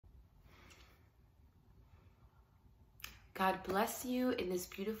God bless you in this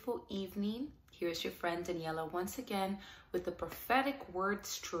beautiful evening. Here's your friend Daniela once again with the prophetic word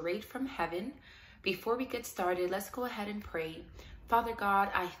straight from heaven. Before we get started, let's go ahead and pray. Father God,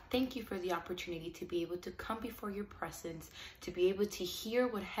 I thank you for the opportunity to be able to come before your presence, to be able to hear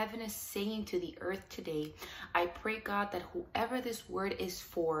what heaven is saying to the earth today. I pray, God, that whoever this word is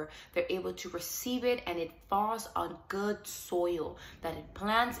for, they're able to receive it and it falls on good soil, that it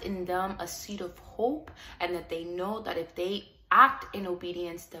plants in them a seed of hope, and that they know that if they act in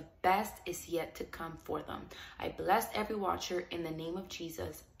obedience, the best is yet to come for them. I bless every watcher in the name of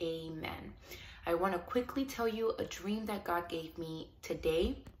Jesus. Amen. I want to quickly tell you a dream that God gave me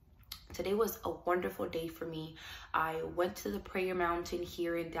today. Today was a wonderful day for me. I went to the prayer mountain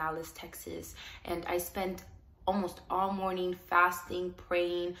here in Dallas, Texas, and I spent almost all morning fasting,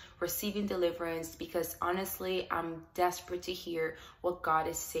 praying, receiving deliverance, because honestly, I'm desperate to hear what God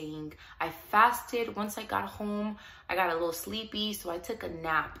is saying. I fasted. Once I got home, I got a little sleepy, so I took a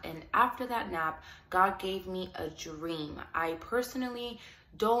nap. And after that nap, God gave me a dream. I personally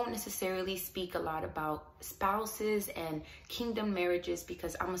don't necessarily speak a lot about spouses and kingdom marriages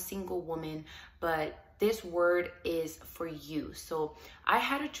because I'm a single woman, but this word is for you. So I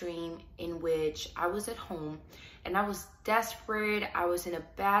had a dream in which I was at home and I was desperate. I was in a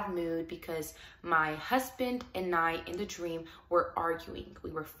bad mood because my husband and I in the dream were arguing.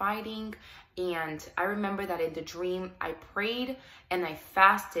 We were fighting. And I remember that in the dream, I prayed and I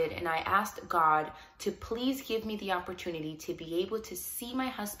fasted and I asked God to please give me the opportunity to be able to see my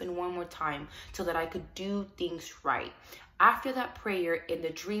husband one more time so that I could do things right. After that prayer in the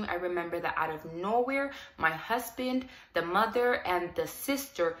dream, I remember that out of nowhere, my husband, the mother, and the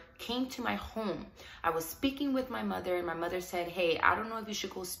sister came to my home. I was speaking with my mother, and my mother said, hey, I don't know if you should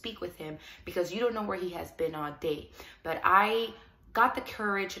go speak with him because you don't know where he has been all day. But I got the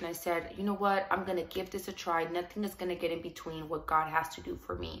courage and I said, you know what, I'm going to give this a try. Nothing is going to get in between what God has to do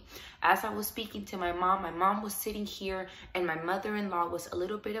for me. As I was speaking to my mom was sitting here and my mother-in-law was a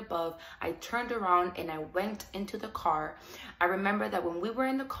little bit above. I turned around and I went into the car. I remember that when we were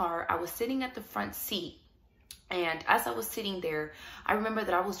in the car, I was sitting at the front seat. And as I was sitting there, I remember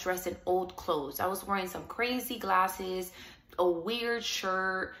that I was dressed in old clothes. I was wearing some crazy glasses, a weird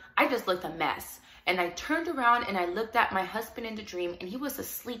shirt. I just looked a mess. And I turned around and I looked at my husband in the dream and he was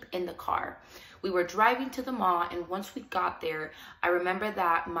asleep in the car. We were driving to the mall, and once we got there, I remember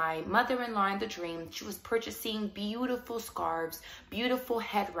that my mother-in-law in the dream, she was purchasing beautiful scarves, beautiful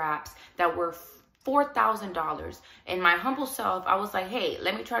head wraps that were $4,000. And my humble self, I was like, hey,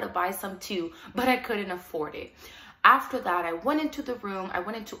 let me try to buy some too, but I couldn't afford it. After that, I went into the room. I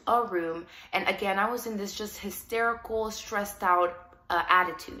went into a room, and again, I was in this just hysterical, stressed out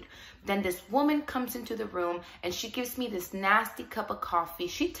attitude. Then this woman comes into the room and she gives me this nasty cup of coffee.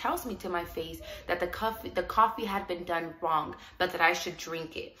 She tells me to my face that the coffee had been done wrong, but that I should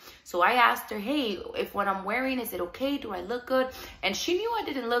drink it. So I asked her, hey, if what I'm wearing, is it okay? Do I look good? And she knew I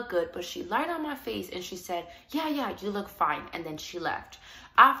didn't look good, but she lied on my face and she said, yeah, you look fine. And then she left.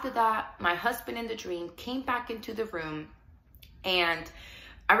 After that, my husband in the dream came back into the room, and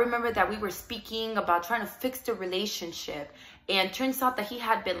I remember that we were speaking about trying to fix the relationship, and turns out that he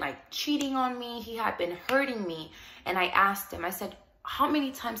had been like cheating on me. He had been hurting me. And I asked him, I said, how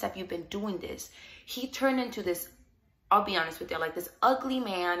many times have you been doing this? He turned into this, I'll be honest with you, like this ugly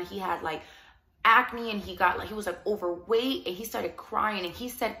man. He had like acne and he was like overweight, and he started crying, and he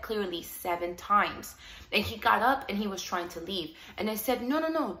said clearly 7 times. And he got up and he was trying to leave. And I said,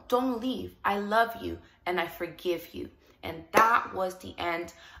 no, don't leave. I love you and I forgive you. And that was the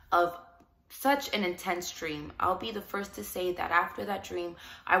end of such an intense dream. I'll be the first to say that after that dream,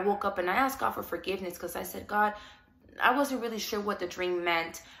 I woke up and I asked God for forgiveness, because I said, God, I wasn't really sure what the dream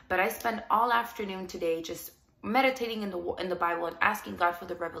meant, but I spent all afternoon today just meditating in the Bible and asking God for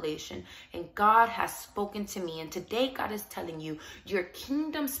the revelation. And God has spoken to me. And today God is telling you, your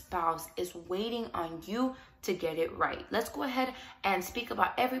kingdom spouse is waiting on you to get it right. Let's go ahead and speak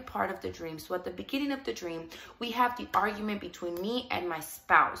about every part of the dream. So at the beginning of the dream, we have the argument between me and my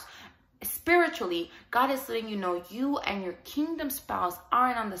spouse. Spiritually, God is letting you know you and your kingdom spouse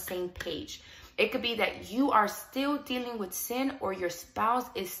aren't on the same page. It could be that you are still dealing with sin, or your spouse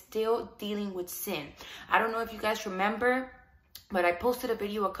is still dealing with sin. I don't know if you guys remember, but I posted a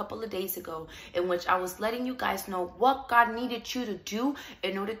video a couple of days ago in which I was letting you guys know what God needed you to do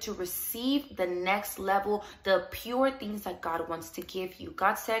in order to receive the next level, the pure things that God wants to give you.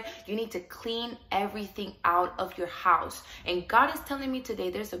 God said you need to clean everything out of your house. And God is telling me today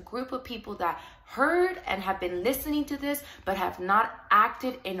there's a group of people that heard and have been listening to this, but have not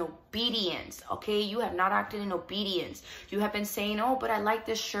acted in obedience. Okay, you have not acted in obedience. You have been saying, oh, but I like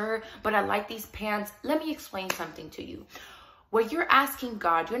this shirt, but I like these pants. Let me explain something to you. When you're asking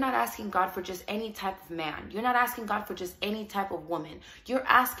God, you're not asking God for just any type of man. You're not asking God for just any type of woman. You're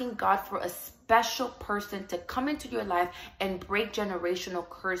asking God for a special person to come into your life and break generational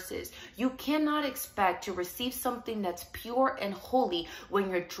curses. You cannot expect to receive something that's pure and holy when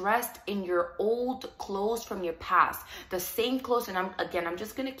you're dressed in your old clothes from your past. The same clothes, and I'm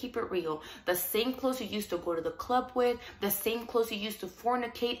just going to keep it real. The same clothes you used to go to the club with, the same clothes you used to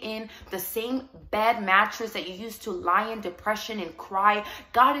fornicate in, the same bed mattress that you used to lie in depression and cry.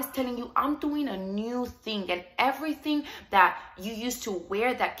 God is telling you, I'm doing a new thing, and everything that you used to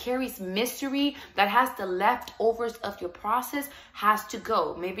wear that carries mystery, that has the leftovers of your process, has to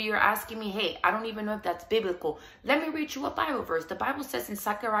go. Maybe you're asking me, hey, I don't even know if that's biblical. Let me read you a Bible verse. The Bible says in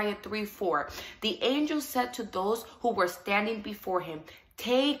Zachariah 3:4, the angel said to those who were standing before him,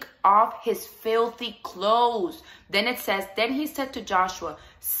 take off his filthy clothes. Then it says, then he said to Joshua,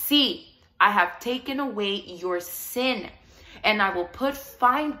 see, I have taken away your sin, and I will put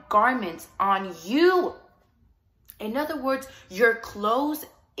fine garments on you. In other words, your clothes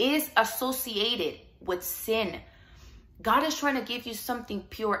is associated with sin. God is trying to give you something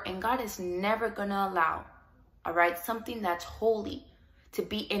pure, and God is never going to allow, all right, something that's holy to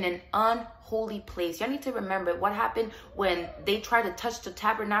be in an unholy place. You need to remember what happened when they tried to touch the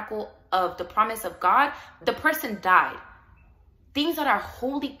tabernacle of the promise of God. The person died. Things that are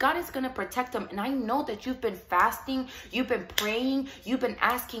holy, God is going to protect them. And I know that you've been fasting, you've been praying, you've been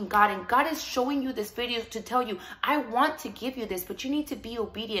asking God, and God is showing you this video to tell you, I want to give you this, but you need to be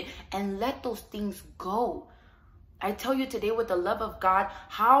obedient and let those things go. I tell you today, with the love of God,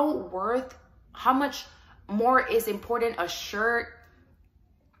 how much more is important a shirt,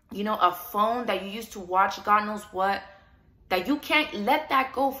 you know, a phone that you used to watch God knows what, that you can't let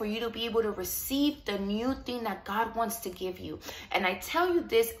that go for you to be able to receive the new thing that God wants to give you. And I tell you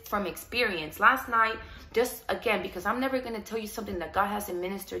this from experience. Last night, just again, because I'm never going to tell you something that God hasn't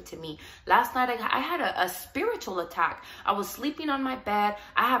ministered to me. Last night, I had a spiritual attack. I was sleeping on my bed.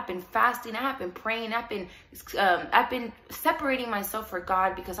 I have been fasting. I have been praying. I've been separating myself for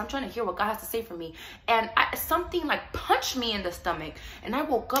God because I'm trying to hear what God has to say for me. And something like punched me in the stomach. And I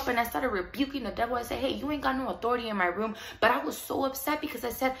woke up and I started rebuking the devil. I said, hey, you ain't got no authority in my room. But I was so upset because I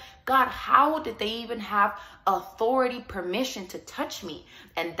said, God, how did they even have authority, permission to touch me?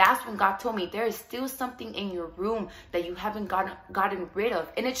 And that's when God told me, there is still something in your room that you haven't gotten rid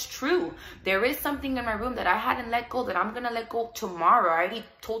of. And it's true. There is something in my room that I hadn't let go, that I'm going to let go tomorrow. I already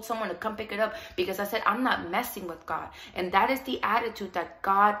told someone to come pick it up because I said, I'm not messing with God. And that is the attitude that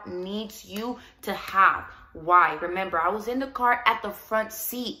God needs you to have. Why? Remember, I was in the car at the front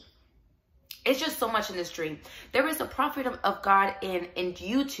seat. It's just so much in this dream. There is a prophet of God in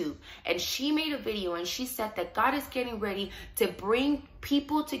YouTube, and she made a video and she said that God is getting ready to bring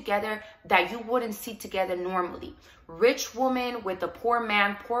people together that you wouldn't see together normally. Rich woman with a poor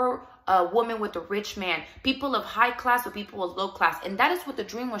man, poor woman with a rich man, people of high class with people of low class. And that is what the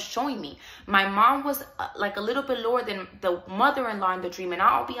dream was showing me. My mom was like a little bit lower than the mother-in-law in the dream. And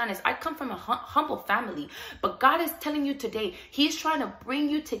I'll be honest, I come from a humble family. But God is telling you today, he's trying to bring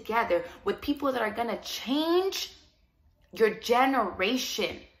you together with people that are going to change your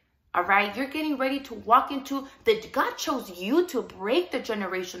generation. All right, you're getting ready to walk into God chose you to break the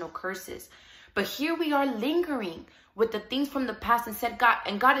generational curses. But here we are lingering with the things from the past and said,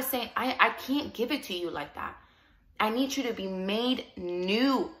 God is saying, I can't give it to you like that. I need you to be made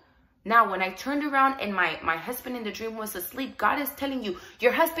new. Now, when I turned around and my husband in the dream was asleep, God is telling you,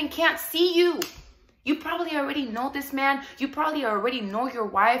 your husband can't see you. You probably already know this man. You probably already know your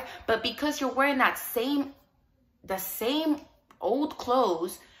wife. But because you're wearing the same old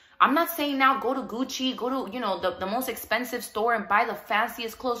clothes, I'm not saying now go to Gucci, go to, you know, the most expensive store and buy the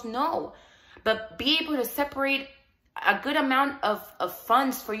fanciest clothes. No. But be able to separate a good amount of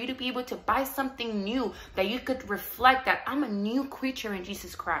funds for you to be able to buy something new that you could reflect that I'm a new creature in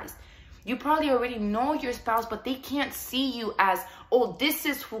Jesus Christ. You probably already know your spouse, but they can't see you as, oh, this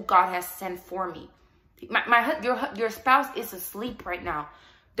is who God has sent for me. Your spouse is asleep right now.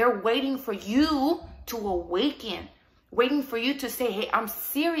 They're waiting for you to awaken, waiting for you to say, hey, I'm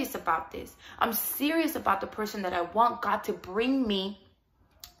serious about this. I'm serious about the person that I want God to bring me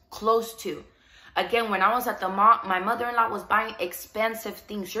close to. Again, when I was at the mall, my mother-in-law was buying expensive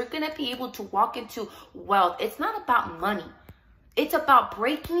things. You're going to be able to walk into wealth. It's not about money. It's about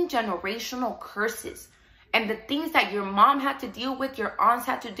breaking generational curses. And the things that your mom had to deal with, your aunts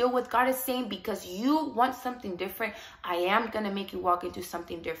had to deal with, God is saying, because you want something different, I am going to make you walk into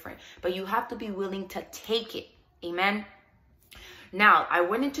something different. But you have to be willing to take it. Amen. Now, I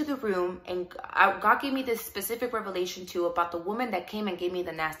went into the room and God gave me this specific revelation too about the woman that came and gave me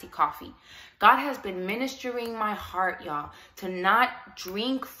the nasty coffee. God has been ministering my heart, y'all, to not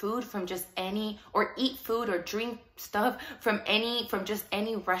drink food from just any, or eat food or drink stuff from just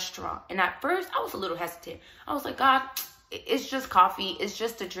any restaurant. And at first I was a little hesitant. I was like, God, it's just coffee. It's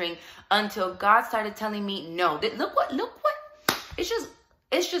just a drink. Until God started telling me, no, look what, it's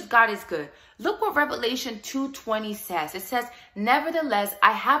just God is good. Look what Revelation 2:20 says. It says, nevertheless,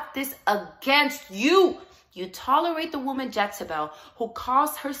 I have this against you. You tolerate the woman Jezebel, who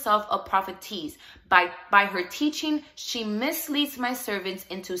calls herself a prophetess. By her teaching, she misleads my servants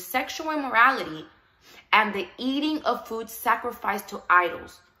into sexual immorality and the eating of food sacrificed to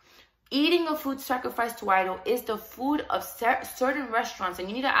idols. Eating of food sacrificed to idol is the food of certain restaurants, and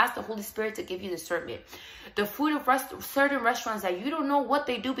you need to ask the Holy Spirit to give you discernment. The food of certain restaurants that you don't know what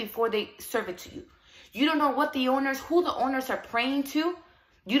they do before they serve it to you. You don't know what who the owners are praying to.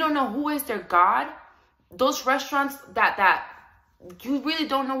 You don't know who is their God. Those restaurants that you really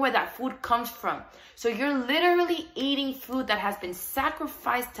don't know where that food comes from. So you're literally eating food that has been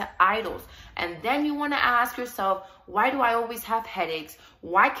sacrificed to idols. And then you want to ask yourself, why do I always have headaches?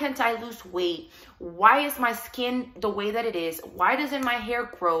 Why can't I lose weight? Why is my skin the way that it is? Why doesn't my hair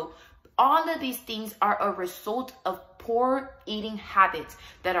grow? All of these things are a result of poor eating habits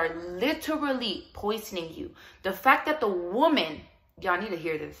that are literally poisoning you. The fact that the woman, y'all need to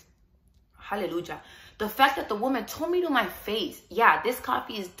hear this. Hallelujah. The fact that the woman told me to my face, yeah, this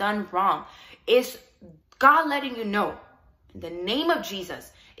coffee is done wrong, is God letting you know. In the name of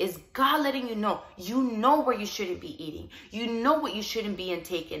Jesus, is God letting you know where you shouldn't be eating. You know what you shouldn't be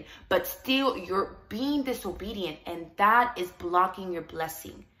intaking, but still you're being disobedient, and that is blocking your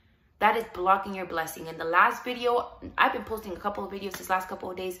blessing. That is blocking your blessing. In the last video, I've been posting a couple of videos this last couple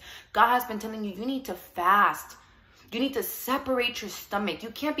of days. God has been telling you, you need to fast. You need to separate your stomach. You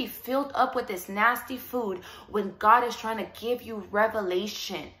can't be filled up with this nasty food when God is trying to give you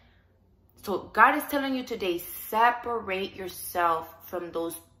revelation. So God is telling you today, separate yourself from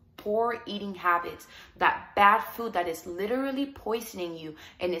those poor eating habits, that bad food that is literally poisoning you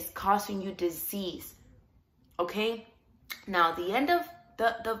and is causing you disease. Okay? Now, the end of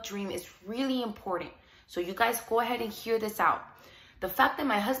the dream is really important. So you guys go ahead and hear this out. The fact that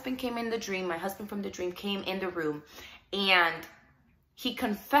my husband came in the dream, my husband from the dream came in the room, and he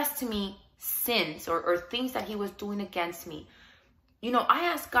confessed to me sins or things that he was doing against me. You know, I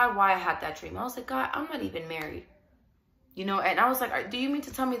asked God why I had that dream. I was like, God, I'm not even married. You know, and I was like, do you mean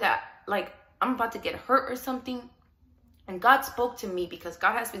to tell me that, like, I'm about to get hurt or something? And God spoke to me, because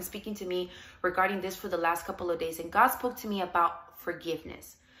God has been speaking to me regarding this for the last couple of days. And God spoke to me about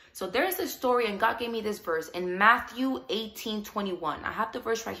forgiveness. So there's a story, and God gave me this verse in Matthew 18:21. I have the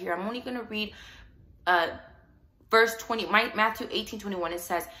verse right here. I'm only going to read verse 20. Matthew 18:21. It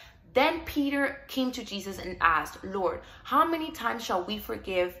says, then Peter came to Jesus and asked, Lord, how many times shall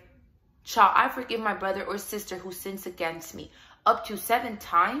I forgive my brother or sister who sins against me? Up to 7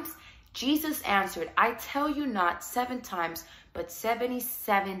 times? Jesus answered, I tell you not 7 times, but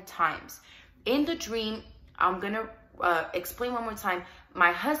 77 times. In the dream, I'm going to explain one more time.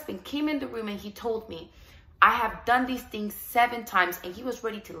 My husband came in the room and he told me, I have done these things 7 times, and he was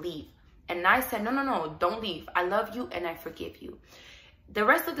ready to leave. And I said, no, don't leave. I love you and I forgive you. The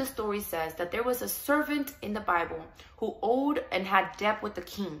rest of the story says that there was a servant in the Bible who owed and had debt with the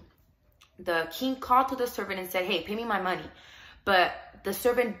king. The king called to the servant and said, hey, pay me my money. But the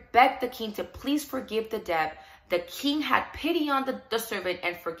servant begged the king to please forgive the debt. The king had pity on the servant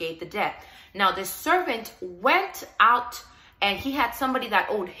and forgave the debt. Now, the servant went out and he had somebody that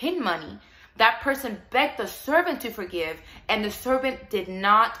owed him money. That person begged the servant to forgive, and the servant did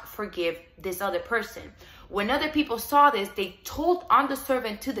not forgive this other person. When other people saw this, they told on the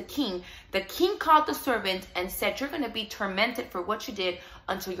servant to the king. The king called the servant and said, you're going to be tormented for what you did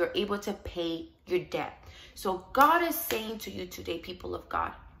until you're able to pay your debt. So God is saying to you today, people of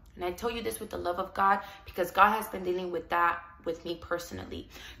God, and I tell you this with the love of God, because God has been dealing with that with me personally.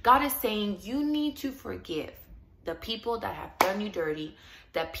 God is saying you need to forgive the people that have done you dirty,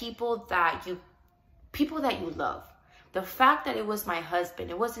 the people that you love. The fact that it was my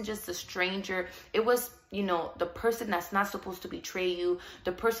husband, it wasn't just a stranger. It was, you know, the person that's not supposed to betray you,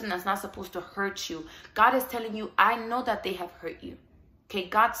 the person that's not supposed to hurt you. God is telling you, I know that they have hurt you. Okay,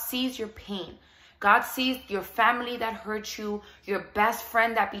 God sees your pain. God sees your family that hurt you, your best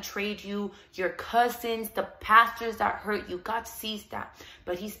friend that betrayed you, your cousins, the pastors that hurt you. God sees that.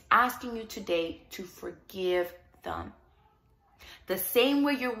 But he's asking you today to forgive them. The same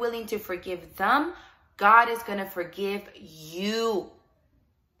way you're willing to forgive them, God is going to forgive you.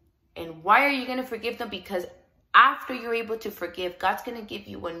 And why are you going to forgive them? Because after you're able to forgive, God's going to give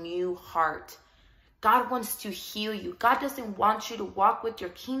you a new heart. God wants to heal you. God doesn't want you to walk with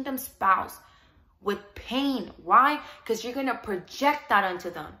your kingdom spouse with pain. Why? Because you're going to project that onto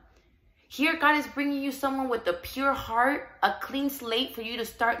them. Here, God is bringing you someone with a pure heart, a clean slate for you to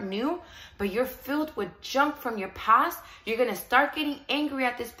start new, but you're filled with junk from your past. You're going to start getting angry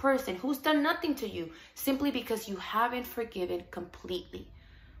at this person who's done nothing to you simply because you haven't forgiven completely.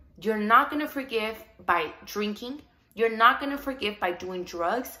 You're not going to forgive by drinking. You're not going to forgive by doing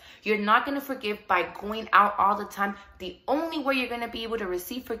drugs. You're not going to forgive by going out all the time. The only way you're going to be able to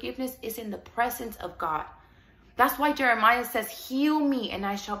receive forgiveness is in the presence of God. That's why Jeremiah says, heal me and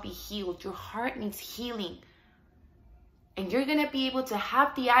I shall be healed. Your heart needs healing. And you're going to be able to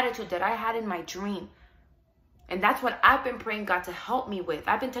have the attitude that I had in my dream. And that's what I've been praying God to help me with.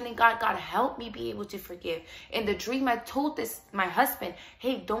 I've been telling God, God, help me be able to forgive. In the dream, I told my husband,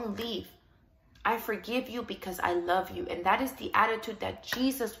 hey, don't leave. I forgive you because I love you. And that is the attitude that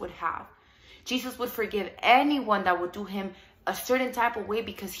Jesus would have. Jesus would forgive anyone that would do him a certain type of way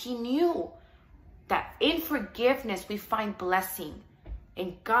because he knew that in forgiveness we find blessing.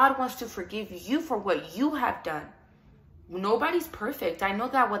 And God wants to forgive you for what you have done. Nobody's perfect. I know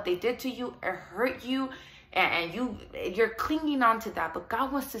that what they did to you, it hurt you, and you're clinging on to that. But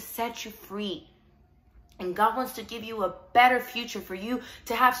God wants to set you free. And God wants to give you a better future for you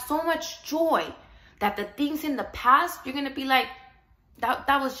to have so much joy that the things in the past, you're going to be like,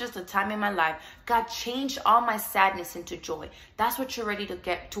 that was just a time in my life. God changed all my sadness into joy. That's what you're ready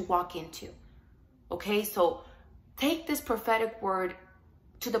to walk into. Okay, so take this prophetic word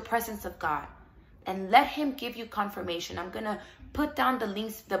to the presence of God and let him give you confirmation. I'm going to put down the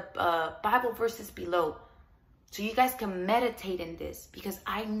links, the Bible verses below, so you guys can meditate in this, because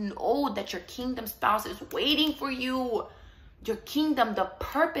I know that your kingdom spouse is waiting for you. Your kingdom, the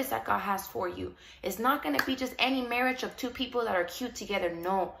purpose that God has for you, is not going to be just any marriage of two people that are cute together.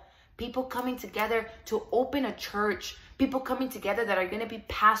 No. People coming together to open a church. People coming together that are going to be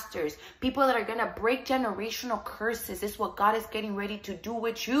pastors. People that are going to break generational curses. This is what God is getting ready to do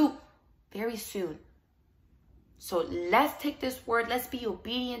with you very soon. So let's take this word. Let's be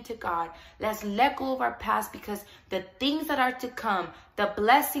obedient to God. Let's let go of our past, because the things that are to come, the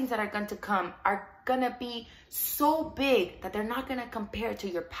blessings that are going to come, are going to be so big that they're not going to compare to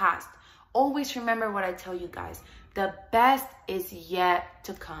your past. Always remember what I tell you guys. The best is yet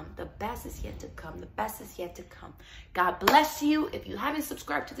to come. The best is yet to come. The best is yet to come. God bless you. If you haven't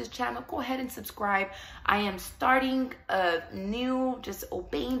subscribed to this channel, go ahead and subscribe. I am starting a new, just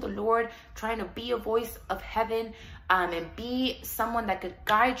obeying the Lord, trying to be a voice of heaven, and be someone that could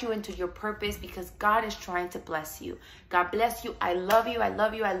guide you into your purpose, because God is trying to bless you. God bless you. I love you. I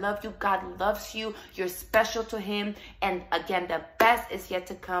love you. I love you. God loves you. You're special to him. And again, the best is yet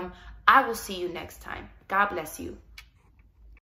to come. I will see you next time. God bless you.